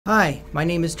Hi, my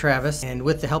name is Travis, and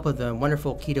with the help of the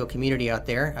wonderful keto community out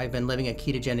there, I've been living a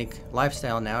ketogenic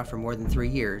lifestyle now for more than 3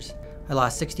 years. I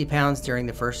lost 60 pounds during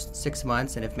the first 6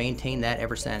 months and have maintained that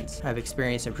ever since. I've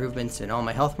experienced improvements in all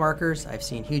my health markers, I've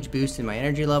seen huge boosts in my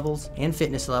energy levels and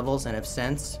fitness levels, and have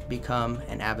since become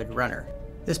an avid runner.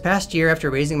 This past year, after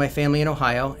raising my family in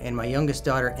Ohio and my youngest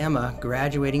daughter Emma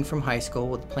graduating from high school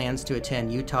with plans to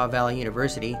attend Utah Valley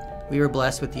University, we were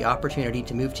blessed with the opportunity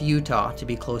to move to Utah to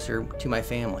be closer to my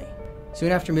family.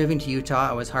 Soon after moving to Utah,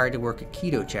 I was hired to work at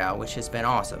Keto Chow, which has been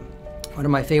awesome. One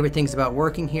of my favorite things about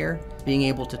working here is being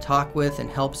able to talk with and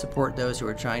help support those who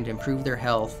are trying to improve their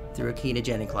health through a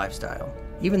ketogenic lifestyle.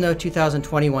 Even though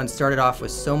 2021 started off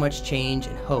with so much change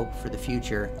and hope for the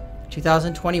future,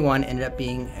 2021 ended up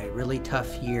being a really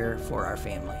tough year for our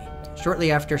family.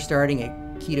 Shortly after starting at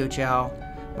Keto Chow,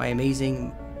 my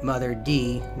amazing mother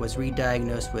Dee was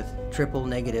re-diagnosed with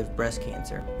triple-negative breast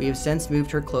cancer. We have since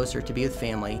moved her closer to be with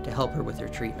family to help her with her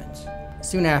treatments.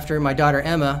 Soon after, my daughter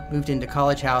Emma moved into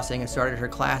college housing and started her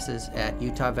classes at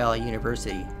Utah Valley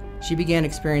University. She began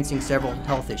experiencing several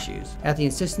health issues. At the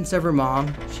insistence of her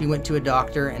mom, she went to a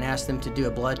doctor and asked them to do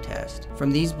a blood test. From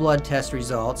these blood test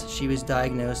results, she was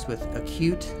diagnosed with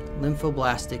acute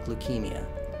lymphoblastic leukemia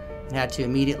and had to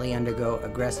immediately undergo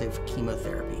aggressive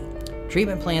chemotherapy.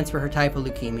 Treatment plans for her type of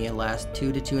leukemia last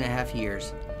 2 to 2.5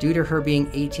 years. Due to her being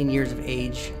 18 years of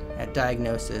age at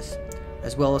diagnosis,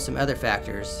 as well as some other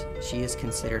factors, she is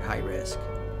considered high risk.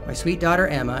 My sweet daughter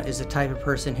Emma is the type of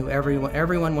person who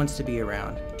everyone wants to be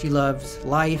around. She loves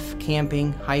life,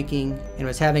 camping, hiking, and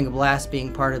was having a blast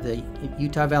being part of the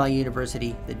Utah Valley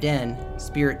University, the Den,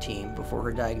 spirit team before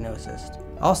her diagnosis.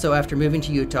 Also, after moving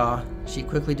to Utah, she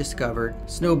quickly discovered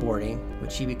snowboarding,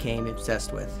 which she became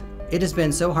obsessed with. It has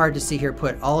been so hard to see her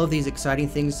put all of these exciting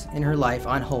things in her life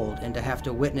on hold and to have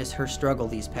to witness her struggle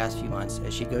these past few months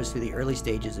as she goes through the early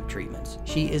stages of treatments.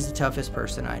 She is the toughest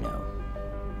person I know.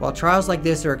 While trials like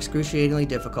this are excruciatingly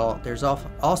difficult, there's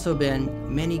also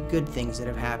been many good things that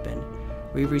have happened.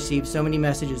 We've received so many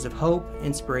messages of hope,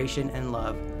 inspiration, and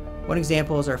love. One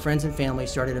example is our friends and family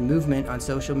started a movement on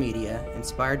social media,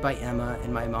 inspired by Emma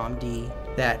and my mom Dee,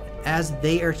 that as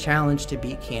they are challenged to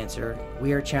beat cancer,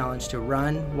 we are challenged to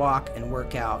run, walk, and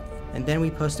work out. And then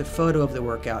we post a photo of the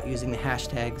workout using the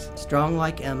hashtags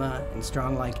 #StrongLikeEmma and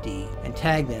 #StrongLikeDee and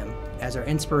tag them as our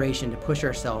inspiration to push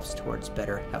ourselves towards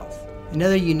better health.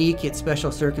 Another unique yet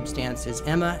special circumstance is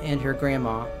Emma and her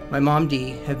grandma, my mom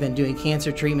Dee, have been doing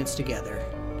cancer treatments together.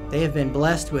 They have been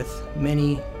blessed with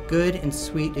many good and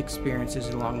sweet experiences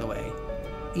along the way.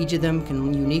 Each of them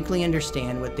can uniquely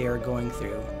understand what they are going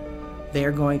through. They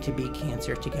are going to beat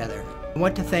cancer together. I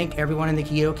want to thank everyone in the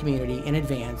keto community in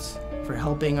advance for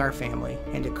helping our family,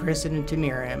 and to Chris and to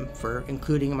Miriam for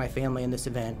including my family in this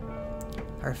event.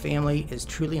 Our family is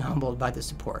truly humbled by the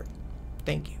support.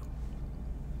 Thank you.